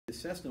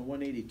Cessna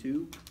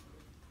 182.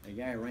 A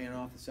guy ran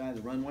off the side of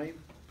the runway,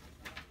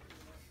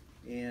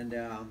 and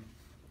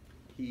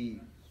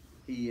you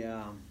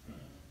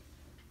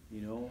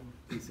know,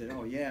 he said,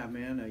 "Oh yeah,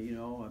 man, you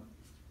know,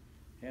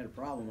 I had a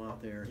problem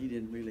out there." He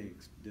didn't really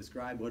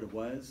describe what it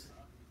was.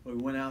 But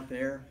we went out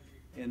there,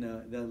 and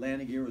the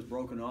landing gear was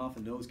broken off,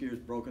 and nose gear was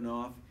broken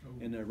off,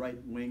 and the right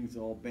wing's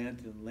all bent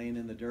and laying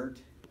in the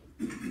dirt.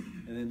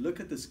 And then look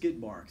at the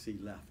skid marks he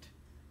left.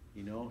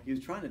 You know, he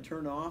was trying to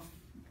turn off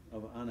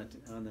on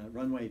a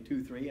runway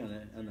 23 on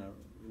a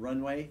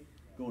runway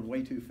going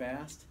way too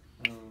fast,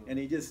 and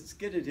he just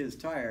skidded his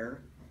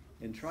tire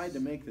and tried to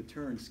make the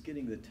turn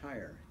skidding the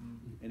tire,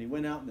 and he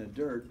went out in the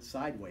dirt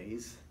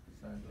sideways,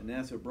 and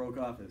that's what broke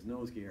off his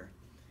nose gear.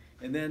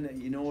 And then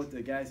you know what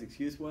the guy's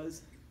excuse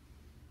was?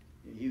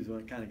 He was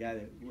the kind of guy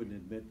that wouldn't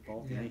admit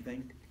fault in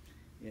anything.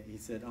 He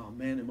said, "Oh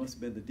man, it must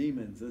have been the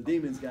demons. The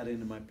demons got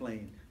into my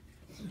plane."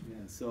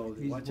 And so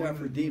watch out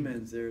for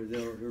demons. They're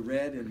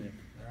red and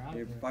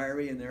they're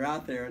fiery, and they're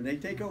out there, and they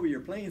take over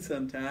your plane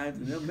sometimes,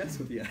 and they'll mess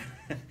with you.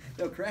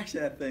 They'll crash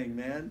that thing,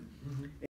 man.